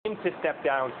to step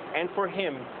down and for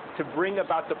him to bring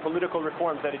about the political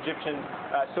reforms that Egyptians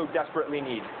so desperately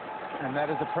need. And that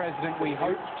is a president we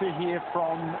hope to hear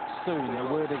from soon.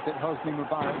 The word is that Hosni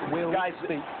Mubarak will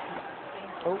speak.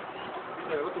 Oh,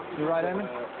 you right, Eamon?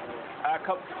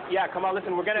 Yeah, come on,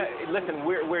 listen,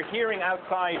 we're hearing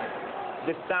outside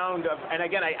the sound of, and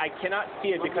again, I cannot see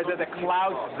it because of the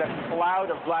cloud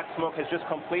of black smoke has just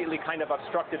completely kind of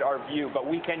obstructed our view, but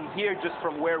we can hear just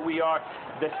from where we are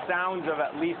the sounds of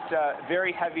at least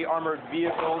very heavy armored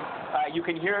vehicles. You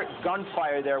can hear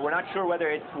gunfire there. We're not sure whether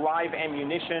it's live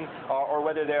ammunition or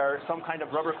whether there are some kind of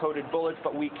rubber-coated bullets,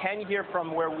 but we can hear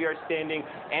from where we are standing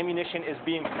ammunition is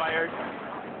being fired.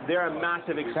 There are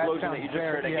massive explosions that you just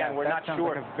heard. Again, we're not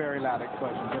sure. Like a very loud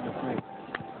explosion, goodness me.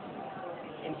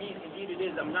 Indeed it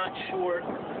is. I'm not sure.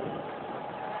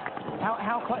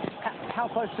 How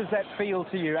close does that feel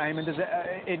to you, Eamon? Does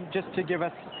it, just to give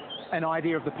us an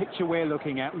idea of the picture we're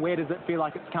looking at, where does it feel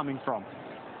like it's coming from?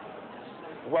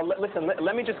 Well, listen,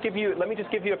 let me just give you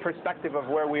a perspective of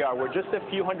where we are. We're just a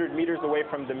few hundred meters away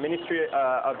from the Ministry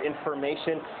of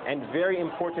Information and, very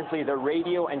importantly, the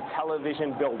radio and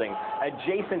television building.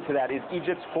 Adjacent to that is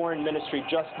Egypt's Foreign Ministry,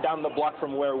 just down the block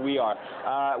from where we are.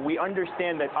 We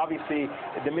understand that, obviously,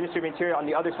 the Ministry of Interior on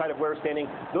the other side of where we're standing,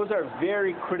 those are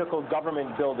very critical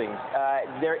government buildings.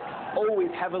 They're always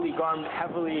heavily guarded,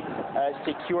 heavily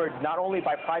secured, not only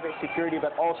by private security,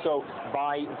 but also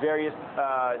by various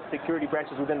security branches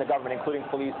within the government, including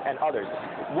police and others.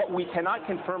 What we cannot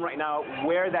confirm right now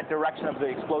where that direction of the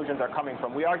explosions are coming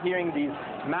from. We are hearing these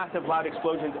massive loud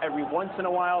explosions every once in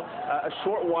a while. A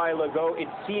short while ago, it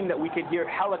seemed that we could hear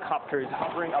helicopters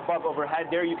hovering above overhead.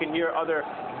 There you can hear other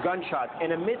gunshots.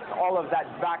 And amidst all of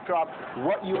that backdrop,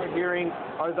 what you are hearing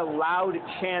are the loud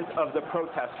chants of the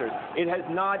protesters. It has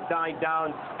not died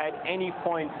down at any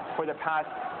point for the past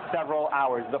several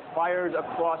hours. The fires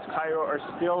across Cairo are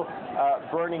still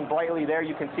burning brightly there.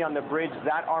 You can see on the bridge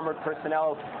that armored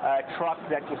personnel truck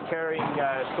that was carrying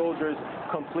soldiers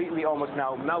completely almost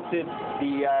now melted.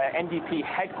 The NDP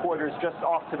headquarters just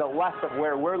off to the left of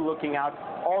where we're looking out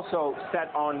also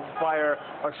set on fire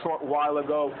a short while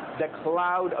ago. The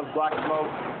cloud of black smoke.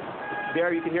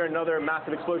 There you can hear another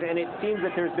massive explosion, and it seems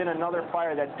that there's been another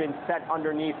fire that's been set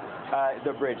underneath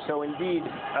the bridge. So indeed,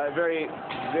 a very,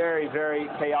 very, very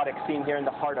chaotic scene here in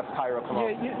the heart of Cairo.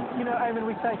 Yeah, you know, Eamon,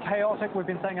 we say chaotic, we've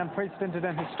been saying unprecedented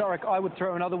and historic. I would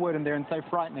throw another word in there and say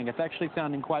frightening. It's actually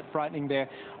sounding quite frightening there.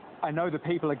 I know the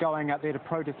people are going out there to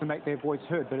protest and make their voice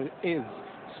heard, but it is,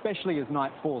 especially as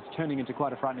night falls, turning into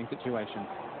quite a frightening situation.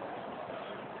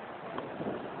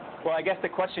 Well, I guess the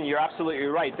question, you're absolutely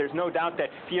right. There's no doubt that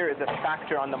fear is a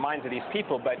factor on the minds of these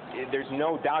people, but there's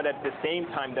no doubt at the same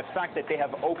time the fact that they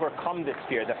have overcome this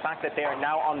fear, the fact that they are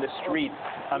now on the streets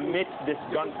amidst this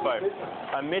gunfire,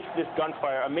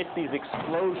 amidst these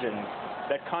explosions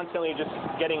that constantly just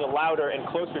getting louder and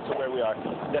closer to where we are.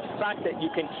 The fact that you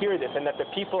can hear this and that the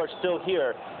people are still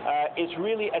here is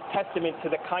really a testament to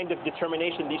the kind of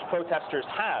determination these protesters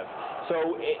have.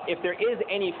 So if there is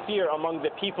any fear among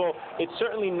the people, it's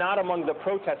certainly not among the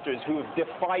protesters who have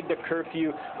defied the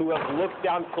curfew, who have looked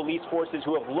down police forces,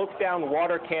 who have looked down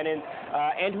water cannons,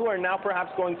 and who are now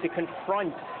perhaps going to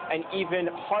confront an even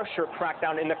harsher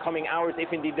crackdown in the coming hours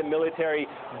if indeed the military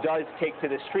does take to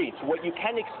the streets. What you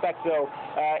can expect, though,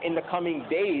 in the coming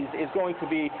days is going to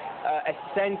be a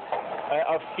sense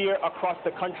of fear across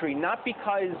the country, not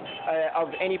because of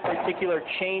any particular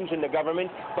change in the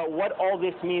government, but what all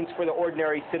this means for the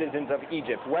ordinary citizens of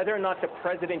Egypt. Whether or not the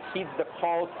president heeds the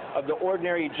calls of the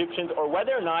ordinary Egyptians, or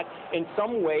whether or not in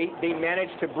some way they manage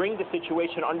to bring the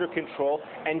situation under control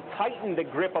and tighten the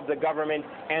grip of the government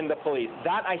and the police.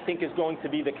 That, I think, is going to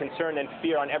be the concern and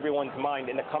fear on everyone's mind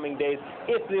in the coming days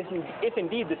if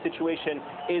indeed the situation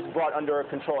is brought under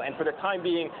control. And for the time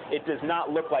being, it does not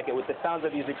look like it, with the sounds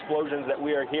of these explosions that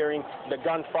we are hearing, the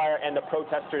gunfire, and the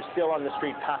protesters still on the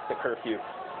street past the curfew.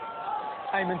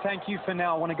 Eamon, thank you for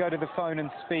now. I want to go to the phone and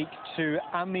speak to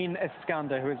Amin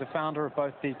Iskander, who is the founder of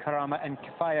both the Karama and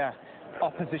Kifaya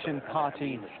opposition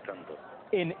parties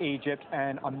in Egypt,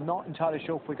 and I'm not entirely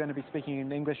sure if we're going to be speaking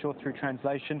in English or through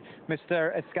translation.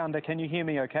 Mr. Iskander, can you hear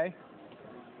me okay?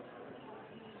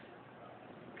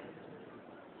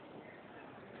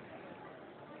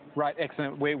 Right,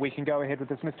 excellent. We can go ahead with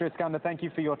this. Mr. Iskander, thank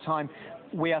you for your time.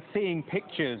 We are seeing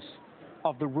pictures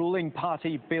of the ruling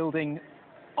party building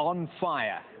on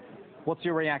fire. What's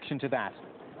your reaction to that?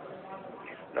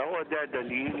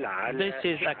 This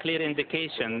is a clear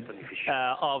indication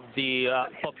of the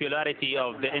popularity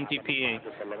of the NDP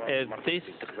this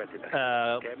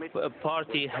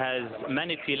party has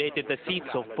manipulated the seats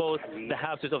of both the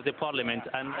houses of the parliament,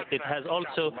 and it has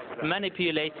also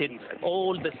manipulated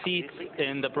all the seats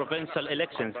in the provincial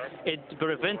elections. It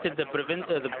prevented the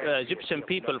Egyptian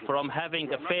people from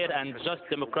having a fair and just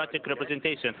democratic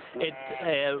representation. It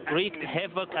wreaked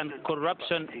havoc and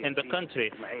corruption in the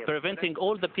country, preventing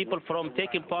all the people from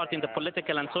taking part in the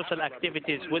political and social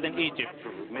activities within Egypt.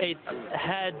 It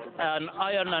had an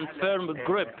iron and firm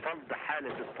grip,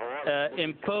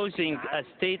 imposing a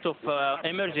state of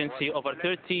emergency over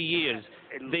 30 years.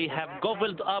 They have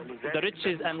gobbled up the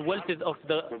riches and wealth of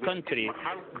the country.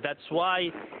 That's why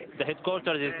the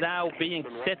headquarters is now being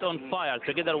set on fire,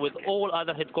 together with all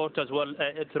other headquarters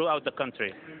throughout the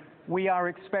country. We are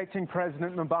expecting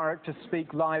President Mubarak to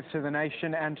speak live to the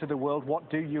nation and to the world. What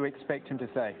do you expect him to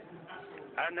say?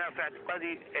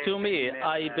 To me,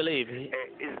 I believe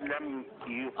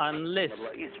unless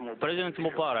President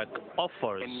Mubarak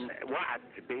offers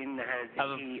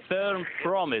a firm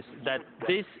promise that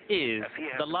this is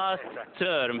the last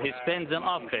term he spends in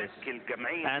office,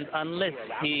 and unless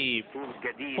he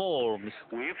forms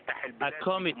a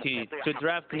committee to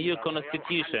draft a new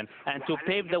constitution and to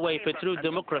pave the way for true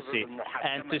democracy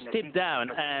and to step down,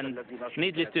 and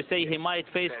needless to say, he might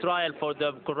face trial for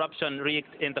the corruption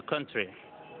wreaked in the country.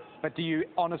 But do you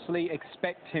honestly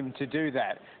expect him to do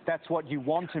that? That's what you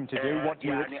want him to do, what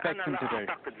you expect him to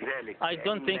do. I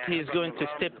don't think he's going to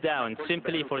step down,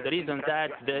 simply for the reason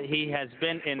that he has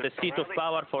been in the seat of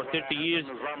power for 30 years,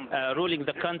 ruling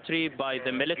the country by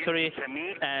the military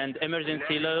and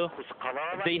emergency law.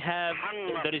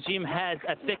 The regime has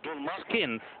a thick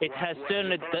skin. It has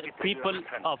turned the people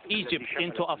of Egypt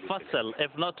into a fossil, if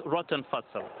not rotten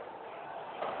fossil.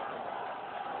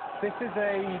 This is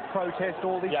a protest.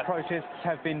 All these Yes. protests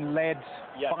have been led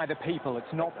Yes. by the people.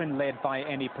 It's not been led by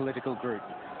any political group.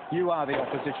 You are the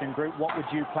opposition group. What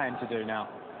would you plan to do now?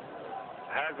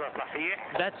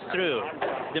 That's true.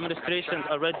 Demonstrations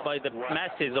are led by the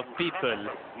masses of people.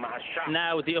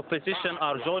 Now the opposition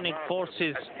are joining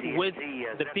forces with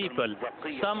the people.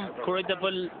 Some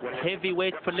credible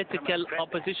heavyweight political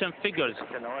opposition figures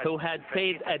who had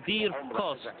paid a dear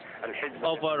cost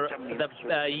over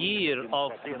the year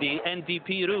of the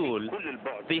NDP rule,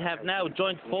 they have now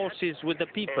joined forces with the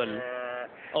people.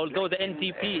 Although the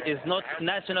NDP is not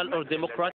national or democratic